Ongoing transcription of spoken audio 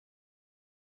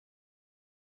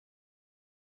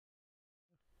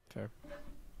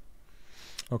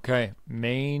Okay,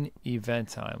 main event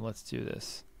time. Let's do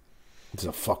this. It's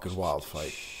a fucking wild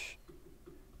fight.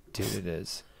 Dude, it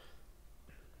is.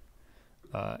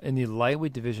 In the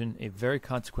lightweight division, a very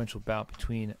consequential bout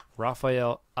between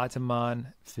Rafael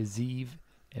Ataman Fiziev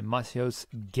and Mateusz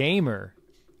Gamrot.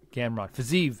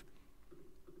 Fiziev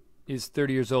is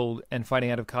 30 years old and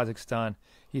fighting out of Kazakhstan.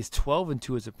 He's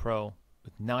 12-2 as a pro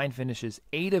with 9 finishes,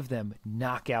 8 of them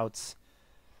knockouts.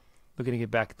 Looking to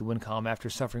get back at the win column after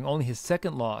suffering only his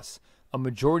second loss, a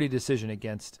majority decision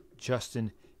against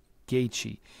Justin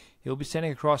Gaethje. He'll be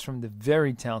standing across from the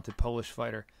very talented Polish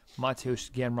fighter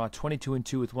Mateusz Gamrot,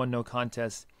 22-2 with 1 no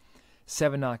contest,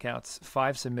 7 knockouts,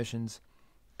 5 submissions,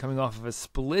 coming off of a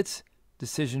split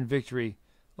decision victory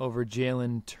over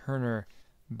Jalen Turner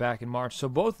back in March. So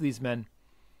both of these men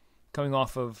coming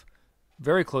off of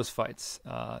very close fights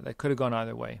that could have gone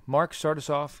either way. Mark, start us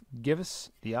off. Give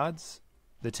us the odds,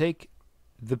 the take,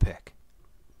 the pick.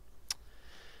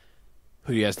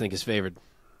 Who do you guys think is favored?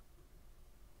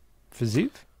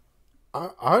 Fiziev?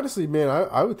 Honestly, man,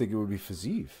 I would think it would be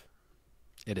Fiziev.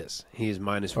 It is. He is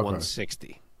minus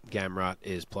 160. Gamrot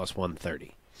is plus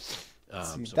 130.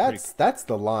 See, that's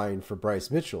the line for Bryce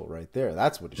Mitchell right there.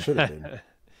 That's what it should have been.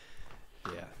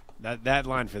 Yeah, that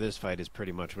line for this fight is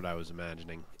pretty much what I was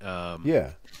imagining.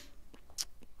 Yeah.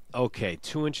 Okay,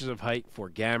 2 inches of height for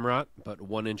Gamrot, but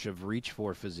 1 inch of reach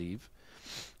for Fiziev.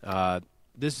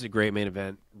 This is a great main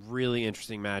event. Really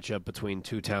interesting matchup between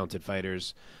 2 talented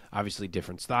fighters. Obviously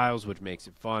different styles, which makes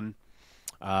it fun.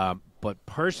 But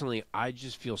personally, I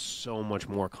just feel so much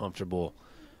more comfortable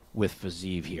with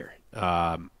Fiziev here.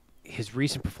 His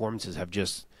recent performances have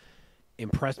just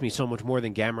impressed me so much more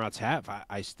than Gamrot's have.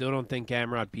 I still don't think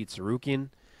Gamrot beat Sarukian.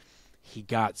 He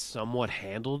got somewhat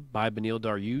handled by Beneil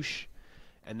Dariush.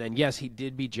 And then, yes, he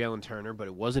did beat Jalen Turner, but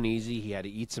it wasn't easy. He had to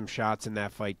eat some shots in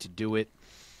that fight to do it.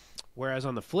 Whereas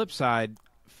on the flip side,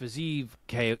 Fiziev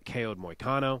KO'd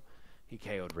Moicano. He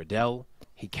KO'd Riddell.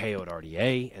 He KO'd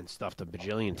RDA and stuffed a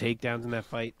bajillion takedowns in that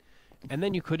fight. And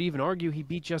then you could even argue he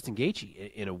beat Justin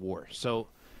Gaethje in a war. So,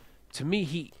 to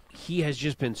me, he has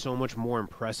just been so much more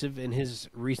impressive in his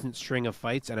recent string of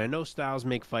fights. And I know styles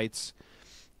make fights,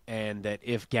 and that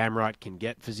if Gamrot can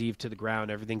get Fiziev to the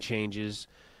ground, everything changes.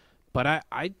 But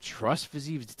I trust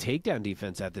Fiziev's takedown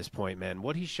defense at this point, man.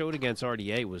 What he showed against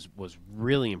RDA was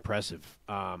really impressive.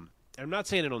 I'm not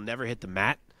saying it'll never hit the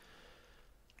mat,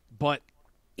 but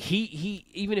he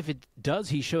even if it does,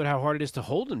 he showed how hard it is to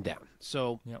hold him down.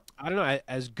 So, yep. I don't know.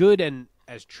 As good and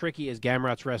as tricky as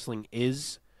Gamrot's wrestling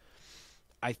is,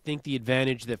 I think the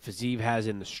advantage that Fiziev has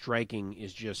in the striking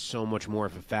is just so much more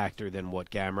of a factor than what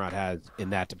Gamrot has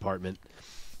in that department.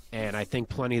 And I think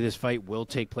plenty of this fight will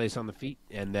take place on the feet,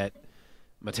 and that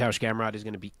Mateusz Gamrot is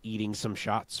going to be eating some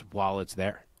shots while it's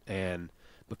there. And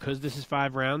because this is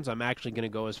 5 rounds, I'm actually going to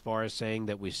go as far as saying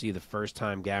that we see the first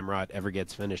time Gamrot ever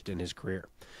gets finished in his career.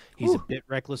 He's a bit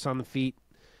reckless on the feet.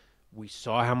 We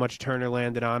saw how much Turner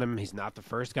landed on him. He's not the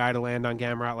first guy to land on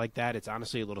Gamrot like that. It's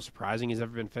honestly a little surprising he's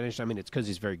ever been finished. I mean, it's because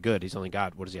he's very good. He's only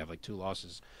got, what does he have, like 2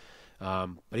 losses? But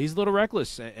he's a little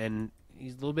reckless, and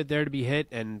he's a little bit there to be hit,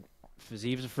 and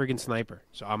Fiziev's a friggin' sniper.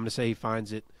 So I'm going to say he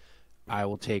finds it. I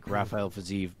will take Rafael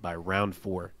Fiziev by round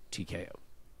 4 TKO.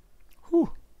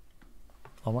 Whew.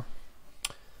 Omar?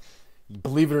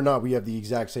 Believe it or not, we have the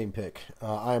exact same pick.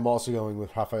 I am also going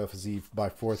with Rafael Fiziev by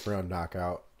 4th round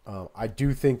knockout. I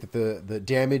do think that the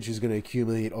damage is going to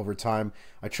accumulate over time.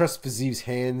 I trust Fiziev's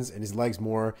hands and his legs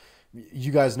more.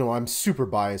 You guys know I'm super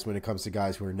biased when it comes to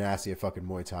guys who are nasty at fucking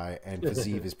Muay Thai, and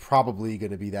Fiziev is probably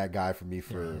going to be that guy for me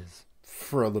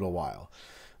for a little while.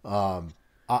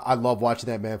 I love watching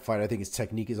that man fight. I think his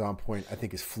technique is on point. I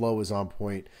think his flow is on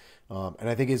point. And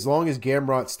I think as long as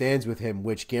Gamrot stands with him,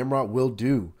 which Gamrot will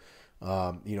do,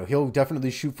 he'll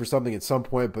definitely shoot for something at some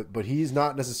point, but he's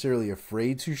not necessarily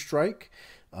afraid to strike,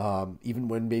 even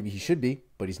when maybe he should be,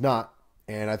 but he's not.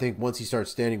 And I think once he starts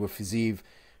standing with Fiziev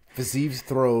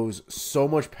throws so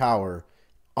much power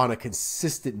on a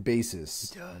consistent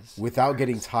basis without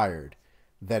getting tired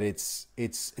that it's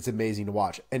amazing to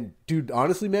watch. And dude,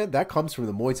 honestly, man, that comes from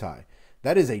the Muay Thai.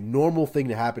 That is a normal thing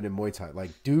to happen in Muay Thai.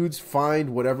 Like, dudes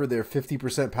find whatever their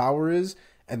 50% power is,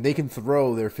 and they can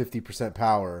throw their 50%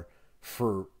 power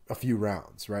for a few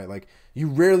rounds, right? Like, you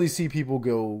rarely see people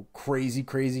go crazy,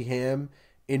 crazy ham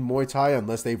in Muay Thai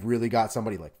unless they've really got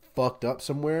somebody, like, fucked up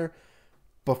somewhere.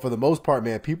 But for the most part,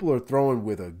 man, people are throwing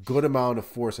with a good amount of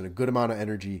force and a good amount of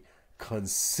energy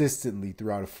consistently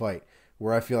throughout a fight.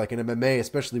 Where I feel like in MMA,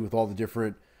 especially with all the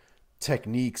different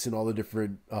techniques and all the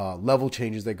different level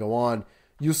changes that go on,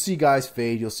 you'll see guys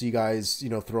fade. You'll see guys,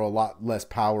 throw a lot less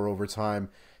power over time.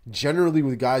 generally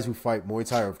with guys who fight Muay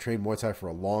Thai or have trained Muay Thai for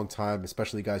a long time,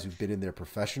 especially guys who've been in there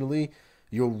professionally,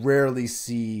 you'll rarely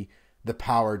see the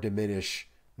power diminish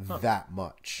that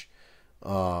much.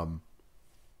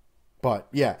 But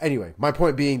yeah, anyway, my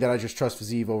point being that I just trust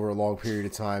Fiziev over a long period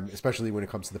of time, especially when it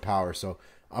comes to the power. So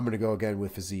I'm going to go again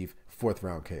with Fiziev, 4th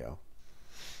round KO.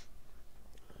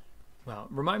 Wow.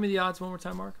 Remind me the odds one more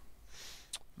time, Mark.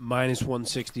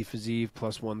 -160 Fiziev,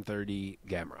 +130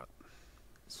 Gamrot.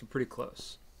 So pretty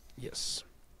close. Yes.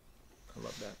 I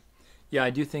love that. Yeah,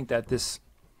 I do think that this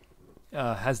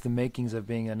has the makings of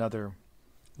being another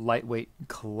lightweight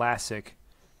classic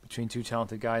between two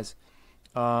talented guys.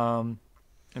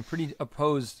 And pretty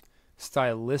opposed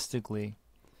stylistically.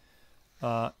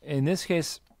 In this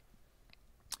case,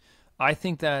 I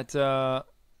think that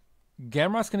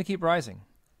Gamrot's going to keep rising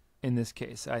in this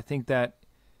case. I think that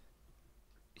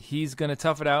he's going to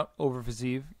tough it out over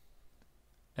Fiziev,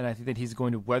 and I think that he's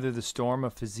going to weather the storm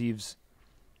of Fiziev's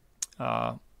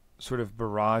sort of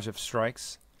barrage of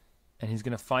strikes, and he's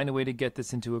going to find a way to get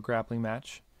this into a grappling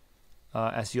match,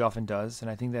 as he often does,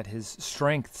 and I think that his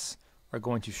strengths are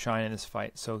going to shine in this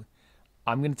fight. So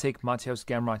I'm going to take Mateusz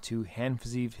Gamrot to hand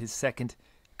Fiziev his 2nd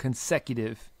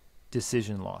consecutive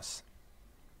decision loss.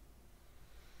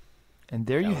 And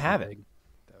there you have it.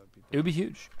 It would be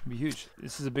huge. It would be huge.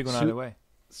 This is a big one either way.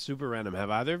 Super random. Have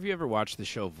either of you ever watched the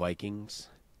show Vikings?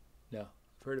 No.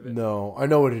 I've heard of it. No, I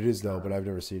know what it is though, but I've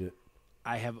never seen it.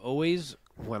 I have always,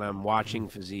 when I'm watching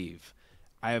Fiziev,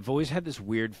 I have always had this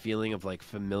weird feeling of like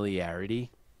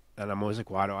familiarity. And I'm always like,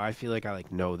 why do I feel like I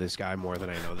like know this guy more than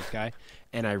I know this guy?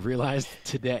 And I realized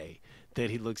today that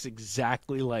he looks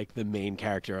exactly like the main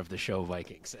character of the show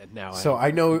Vikings. And now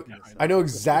I know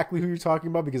exactly who you're talking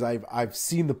about because I've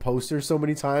seen the poster so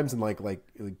many times and like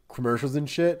commercials and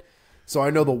shit. So I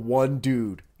know the one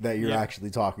dude that you're actually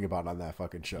talking about on that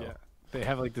fucking show. Yeah. They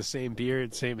have like the same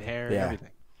beard, same hair, everything.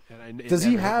 And does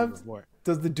he have?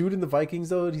 Does the dude in the Vikings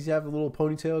though? Does he have a little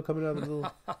ponytail coming out of the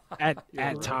little?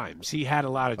 At times, he had a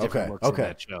lot of different looks in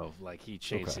that show. Like he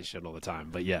changed his shit all the time.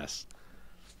 But yes,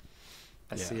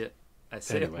 I see it. I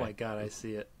see it. Oh my god, I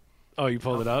see it. Oh, you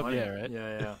pulled it up? Funny. Yeah, right.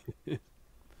 Yeah.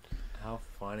 How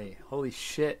funny! Holy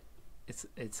shit!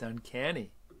 It's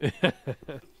uncanny.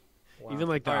 Even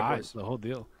like the eyes, the whole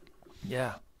deal.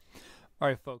 Yeah. All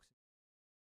right, folks.